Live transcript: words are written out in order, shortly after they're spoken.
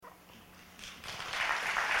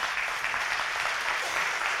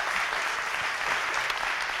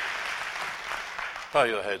Bow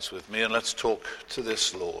your heads with me and let's talk to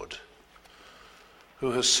this Lord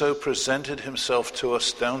who has so presented himself to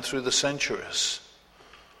us down through the centuries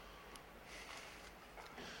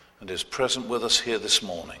and is present with us here this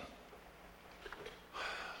morning.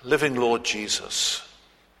 Living Lord Jesus,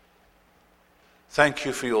 thank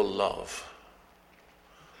you for your love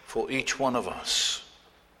for each one of us.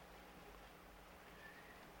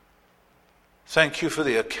 Thank you for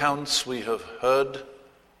the accounts we have heard,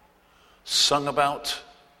 sung about,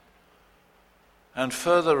 and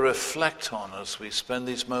further reflect on as we spend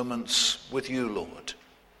these moments with you, Lord.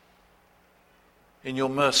 In your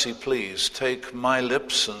mercy, please, take my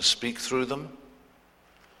lips and speak through them.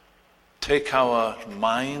 Take our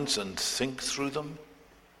minds and think through them.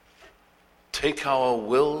 Take our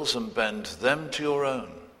wills and bend them to your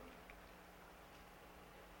own.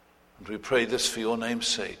 And we pray this for your name's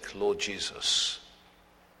sake, Lord Jesus.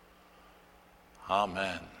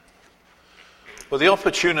 Amen. Well, the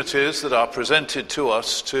opportunities that are presented to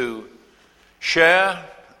us to share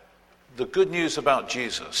the good news about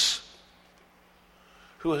Jesus,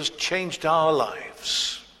 who has changed our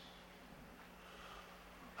lives.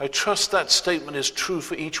 I trust that statement is true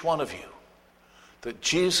for each one of you, that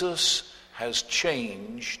Jesus has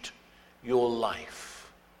changed your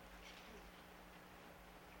life.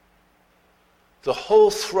 The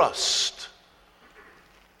whole thrust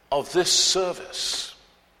of this service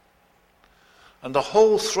and the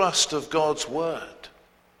whole thrust of God's word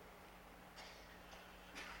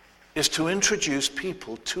is to introduce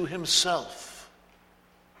people to himself.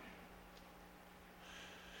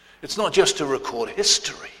 It's not just to record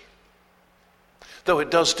history, though it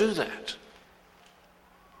does do that.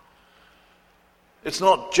 It's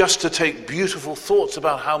not just to take beautiful thoughts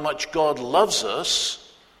about how much God loves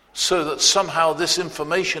us so that somehow this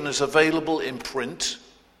information is available in print,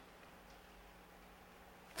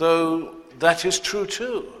 though that is true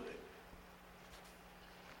too.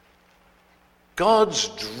 God's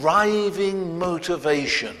driving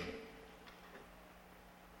motivation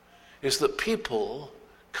is that people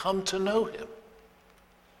come to know him.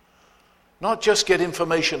 Not just get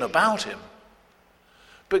information about him,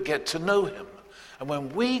 but get to know him. And when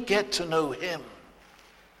we get to know him,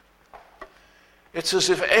 it's as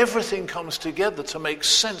if everything comes together to make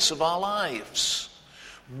sense of our lives.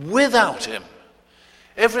 Without him,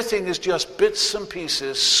 everything is just bits and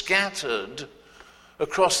pieces scattered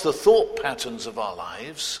across the thought patterns of our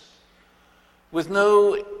lives with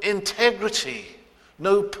no integrity,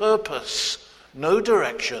 no purpose, no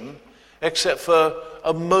direction, except for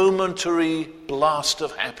a momentary blast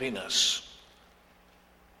of happiness.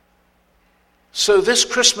 So this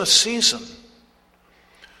Christmas season,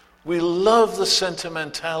 we love the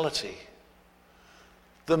sentimentality,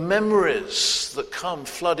 the memories that come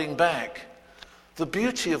flooding back, the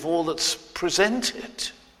beauty of all that's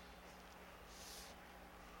presented.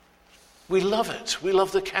 We love it. We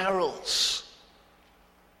love the carols.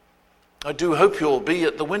 I do hope you'll be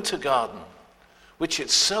at the Winter Garden, which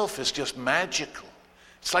itself is just magical.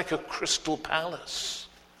 It's like a crystal palace.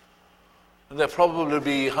 And there'll probably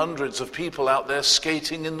be hundreds of people out there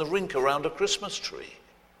skating in the rink around a Christmas tree.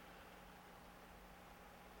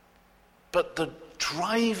 But the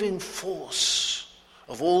driving force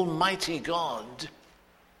of Almighty God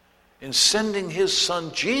in sending his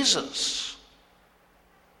son Jesus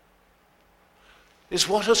is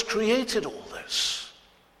what has created all this.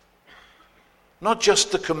 Not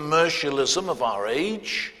just the commercialism of our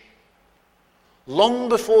age. Long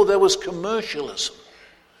before there was commercialism,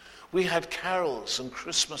 we had carols and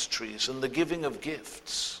Christmas trees and the giving of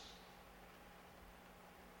gifts.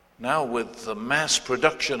 Now with the mass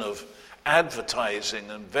production of advertising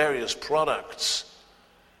and various products,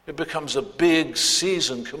 it becomes a big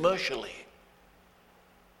season commercially.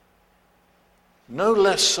 No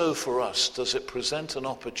less so for us does it present an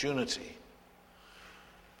opportunity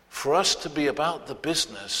for us to be about the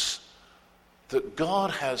business that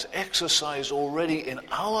God has exercised already in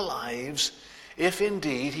our lives, if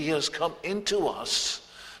indeed he has come into us,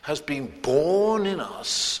 has been born in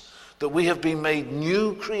us, that we have been made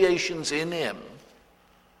new creations in him.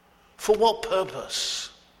 For what purpose?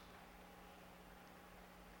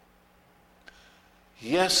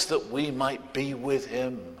 Yes, that we might be with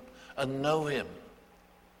him and know him.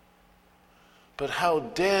 But how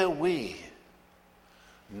dare we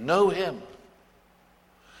know him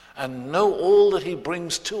and know all that he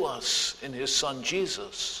brings to us in his son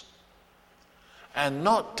Jesus, and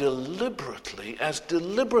not deliberately as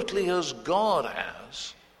God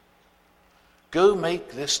has, go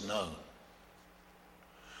make this known.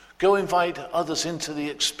 Go invite others into the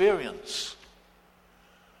experience.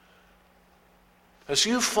 As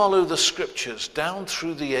you follow the scriptures down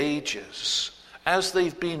through the ages, as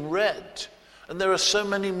they've been read, and there are so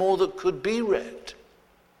many more that could be read,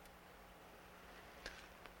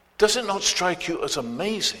 does it not strike you as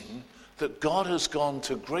amazing that God has gone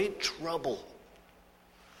to great trouble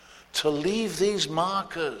to leave these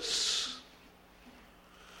markers?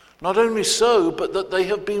 Not only so, but that they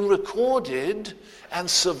have been recorded and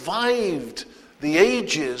survived the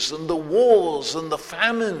ages and the wars and the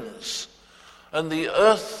famines and the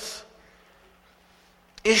earth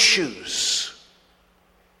issues,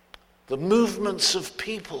 the movements of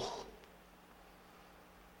people,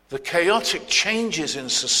 the chaotic changes in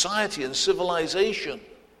society and civilization,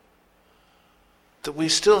 that we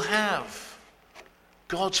still have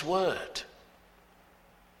God's word.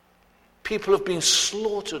 People have been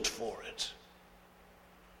slaughtered for it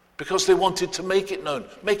because they wanted to make it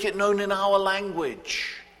known in our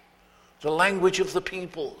language, the language of the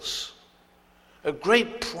peoples. A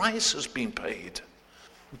great price has been paid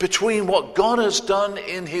between what God has done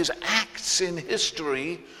in his acts in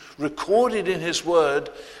history, recorded in his word,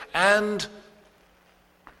 and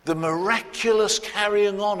the miraculous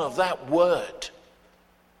carrying on of that word.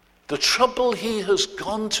 The trouble he has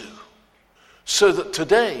gone to, so that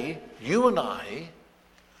today you and I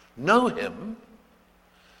know him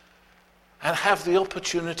and have the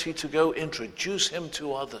opportunity to go introduce him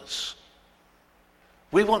to others.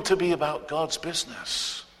 We want to be about God's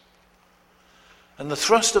business. And the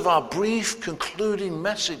thrust of our brief concluding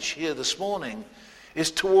message here this morning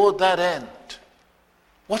is toward that end.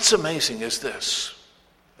 What's amazing is this,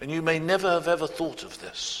 and you may never have ever thought of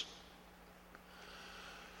this,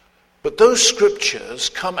 but those scriptures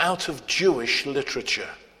come out of Jewish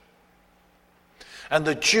literature and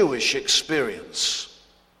the Jewish experience.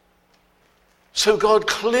 So God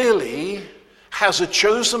clearly has a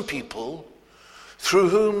chosen people through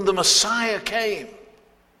whom the Messiah came,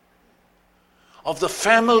 of the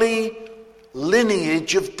family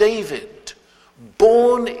lineage of David,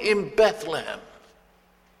 born in Bethlehem.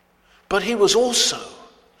 But he was also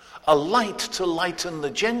a light to lighten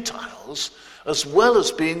the Gentiles, as well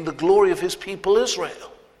as being the glory of his people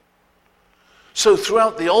Israel. So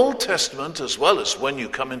throughout the Old Testament, as well as when you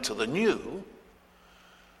come into the New,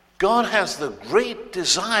 God has the great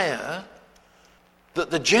desire that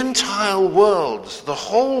the Gentile world, the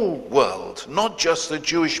whole world, not just the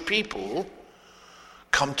Jewish people,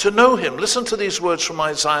 come to know him. Listen to these words from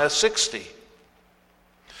Isaiah 60.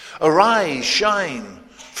 Arise, shine,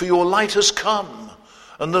 for your light has come,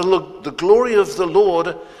 and the glory of the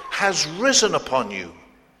Lord has risen upon you.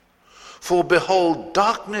 For behold,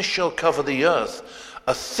 darkness shall cover the earth,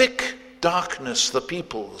 a thick darkness the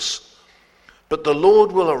peoples. But the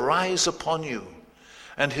Lord will arise upon you,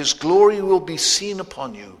 and his glory will be seen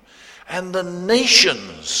upon you, and the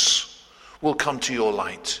nations will come to your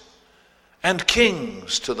light, and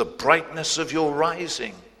kings to the brightness of your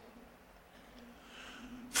rising.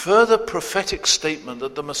 Further prophetic statement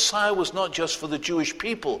that the Messiah was not just for the Jewish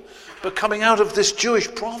people, but coming out of this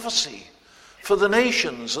Jewish prophecy for the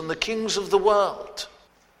nations and the kings of the world.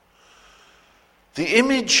 The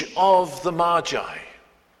image of the Magi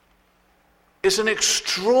is an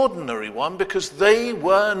extraordinary one because they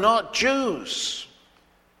were not Jews.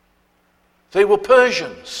 They were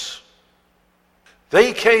Persians.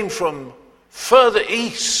 They came from further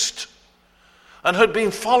east and had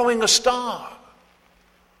been following a star.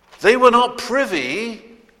 They were not privy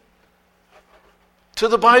to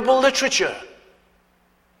the Bible literature.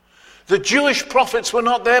 The Jewish prophets were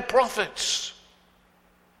not their prophets.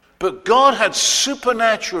 But God had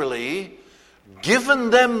supernaturally given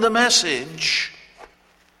them the message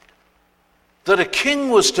that a king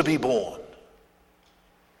was to be born.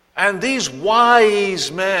 And these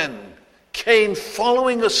wise men came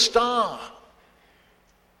following a star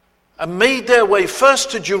and made their way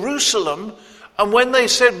first to Jerusalem. And when they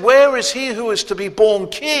said, where is he who is to be born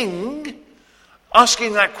king?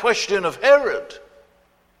 Asking that question of Herod,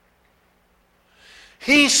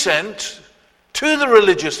 he sent to the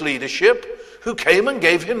religious leadership, who came and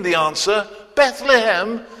gave him the answer,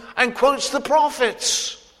 Bethlehem, and quotes the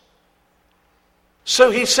prophets.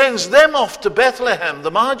 So he sends them off to Bethlehem,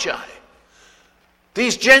 the Magi,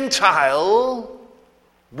 these Gentile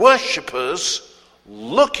worshippers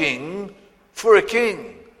looking for a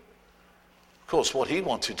king. Of course, what he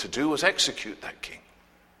wanted to do was execute that king.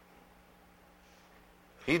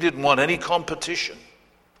 He didn't want any competition.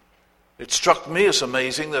 It struck me as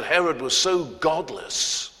amazing that Herod was so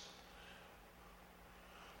godless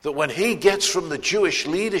that when he gets from the Jewish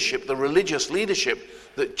leadership, the religious leadership,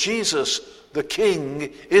 that Jesus, the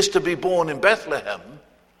king, is to be born in Bethlehem,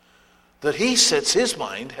 that he sets his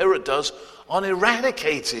mind, Herod does, on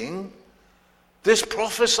eradicating this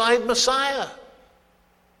prophesied Messiah.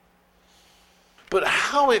 But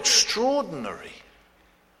how extraordinary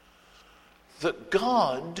that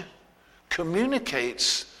God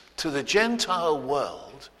communicates to the Gentile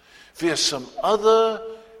world via some other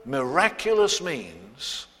miraculous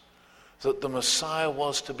means that the Messiah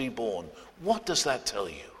was to be born. What does that tell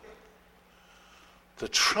you? The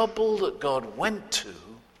trouble that God went to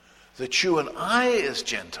that you and I as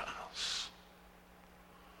Gentiles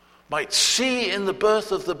might see in the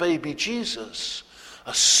birth of the baby Jesus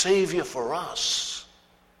a Savior for us.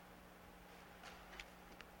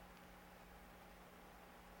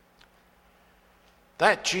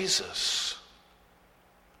 That Jesus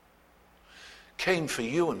came for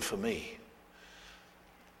you and for me.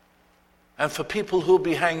 And for people who'll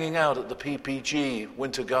be hanging out at the PPG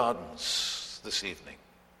Winter Gardens this evening.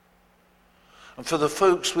 And for the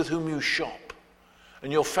folks with whom you shop,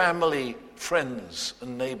 and your family, friends,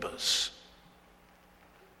 and neighbors.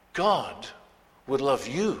 God would love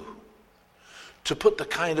you to put the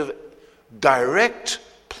kind of direct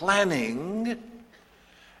planning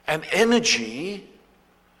and energy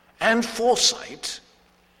and foresight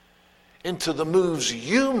into the moves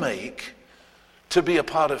you make to be a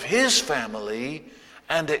part of his family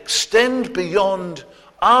and extend beyond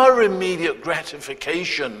our immediate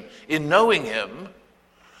gratification in knowing him,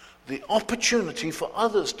 the opportunity for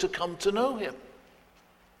others to come to know him.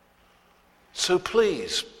 So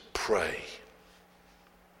please pray.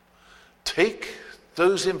 Take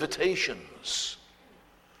those invitations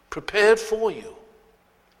prepared for you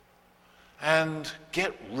and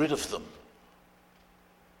get rid of them.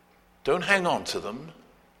 Don't hang on to them.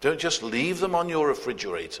 Don't just leave them on your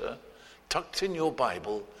refrigerator, tucked in your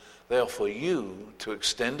Bible. They are for you to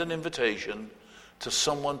extend an invitation to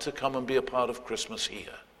someone to come and be a part of Christmas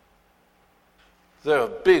here. There are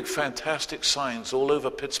big, fantastic signs all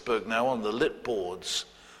over Pittsburgh now on the lit boards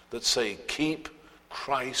that say, "Keep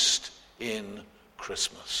Christ in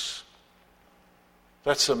Christmas."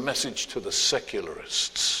 That's a message to the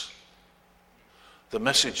secularists. The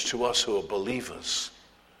message to us who are believers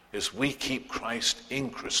is we keep Christ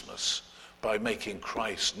in Christmas by making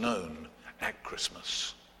Christ known at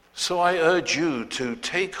Christmas. So I urge you to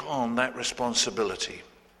take on that responsibility.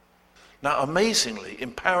 Now, amazingly,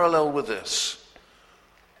 in parallel with this,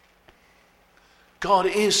 God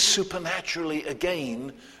is supernaturally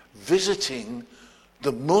again visiting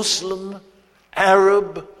the Muslim,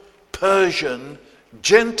 Arab, Persian,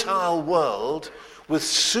 Gentile world with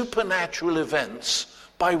supernatural events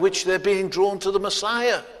by which they're being drawn to the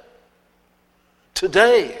Messiah.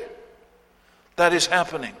 Today, that is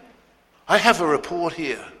happening. I have a report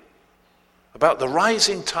here about the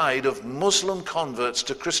rising tide of Muslim converts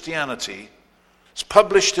to Christianity. It's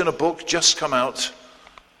published in a book just come out,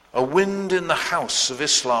 A Wind in the House of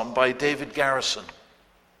Islam by David Garrison.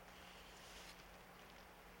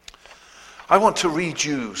 I want to read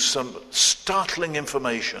you some startling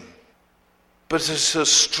information, but it's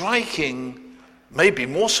as striking, maybe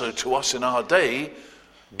more so to us in our day,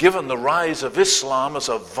 given the rise of Islam as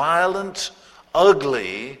a violent,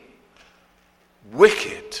 ugly,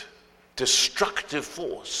 wicked, destructive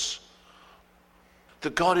force,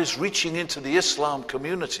 that God is reaching into the Islam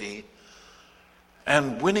community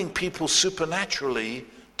and winning people supernaturally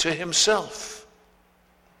to himself.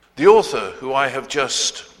 The author, who I have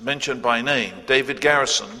just mentioned by name, David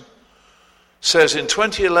Garrison, says, in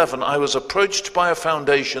 2011, I was approached by a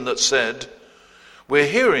foundation that said, we're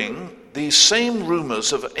hearing these same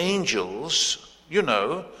rumors of angels,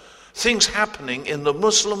 things happening in the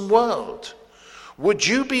Muslim world. Would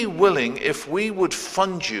you be willing, if we would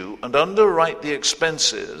fund you and underwrite the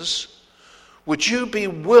expenses, would you be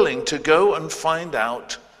willing to go and find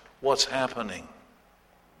out what's happening?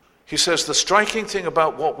 He says, the striking thing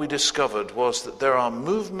about what we discovered was that there are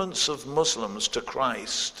movements of Muslims to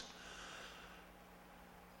Christ.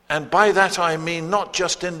 And by that I mean not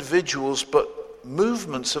just individuals, but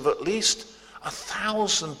movements of at least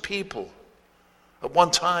 1,000 people at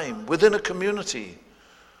one time within a community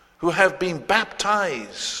who have been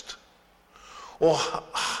baptized, or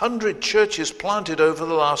 100 churches planted over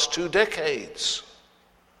the last 2 decades.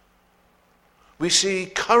 We see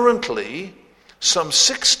currently some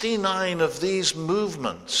 69 of these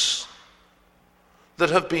movements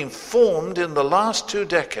that have been formed in the last 2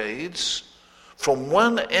 decades from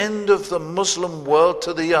one end of the Muslim world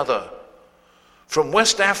to the other, from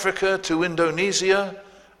West Africa to Indonesia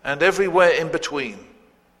and everywhere in between.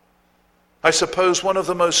 I suppose one of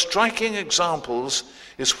the most striking examples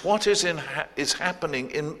is what is happening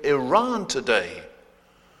in Iran today.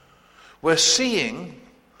 We're seeing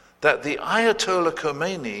that the Ayatollah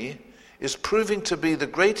Khomeini is proving to be the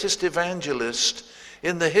greatest evangelist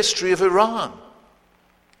in the history of Iran.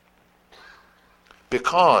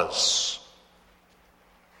 Because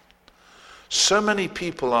so many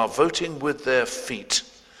people are voting with their feet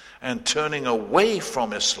and turning away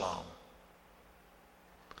from Islam.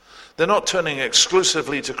 They're not turning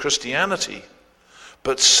exclusively to Christianity,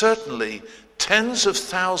 but certainly tens of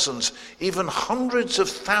thousands, even hundreds of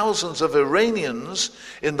thousands of Iranians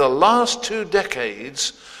in the last 2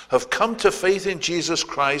 decades have come to faith in Jesus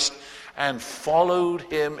Christ and followed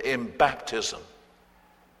him in baptism.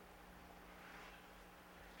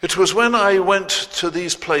 It was when I went to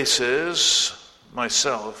these places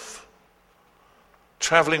myself,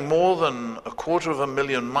 traveling more than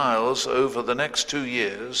 250,000 miles over the next 2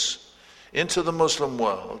 years into the Muslim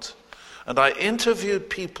world, and I interviewed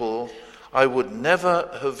people I would never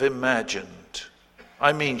have imagined.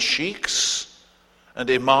 I mean sheikhs and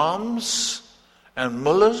imams and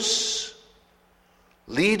mullahs,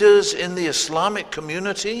 leaders in the Islamic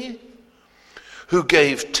community, who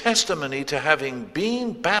gave testimony to having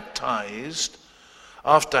been baptized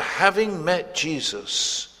after having met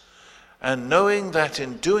Jesus and knowing that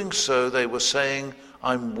in doing so they were saying,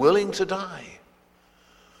 I'm willing to die,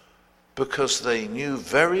 because they knew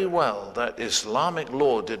very well that Islamic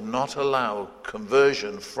law did not allow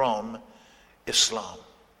conversion from Islam.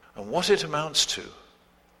 And what it amounts to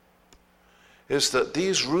is that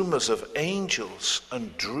these rumors of angels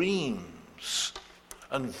and dreams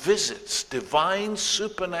and visits, divine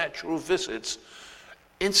supernatural visits,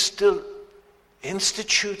 instituted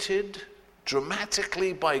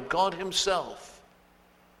dramatically by God himself,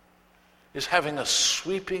 is having a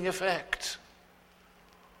sweeping effect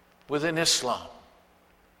within Islam.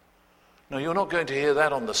 Now, you're not going to hear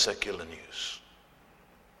that on the secular news.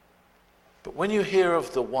 But when you hear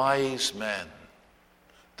of the wise men,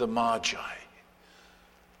 the Magi,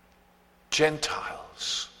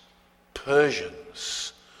 Gentiles,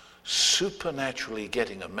 Persians, supernaturally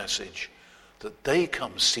getting a message that they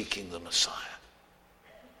come seeking the Messiah.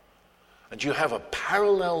 And you have a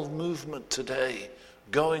parallel movement today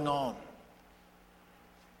going on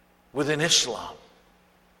within Islam.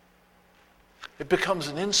 It becomes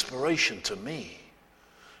an inspiration to me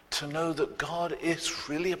to know that God is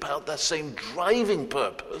really about that same driving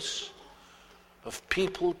purpose of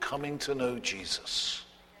people coming to know Jesus.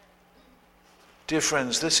 Dear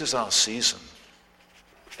friends, this is our season.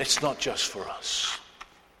 It's not just for us.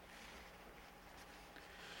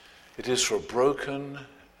 It is for broken,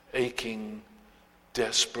 aching,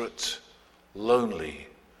 desperate, lonely,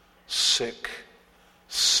 sick,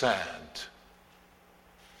 sad,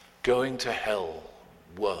 going to hell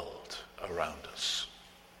world around us.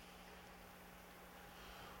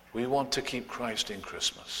 We want to keep Christ in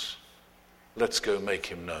Christmas. Let's go make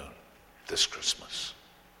him known this Christmas.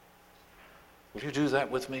 Will you do that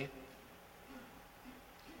with me?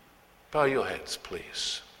 Bow your heads,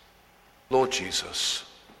 please. Lord Jesus,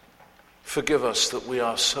 forgive us that we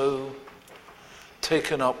are so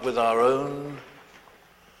taken up with our own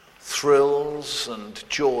thrills and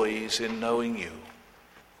joys in knowing you,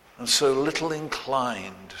 and so little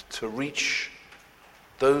inclined to reach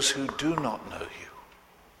those who do not know you.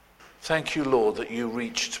 Thank you, Lord, that you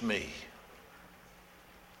reached me,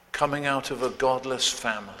 coming out of a godless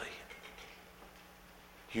family.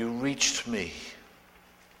 You reached me.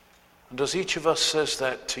 And as each of us says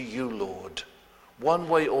that to you, Lord, one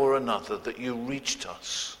way or another, that you reached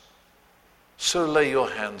us, so lay your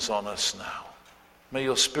hands on us now. May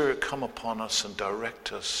your Spirit come upon us and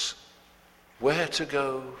direct us where to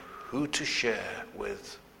go, who to share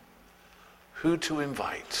with, who to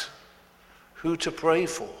invite, who to pray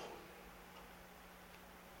for,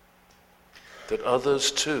 that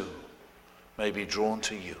others too may be drawn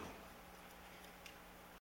to you.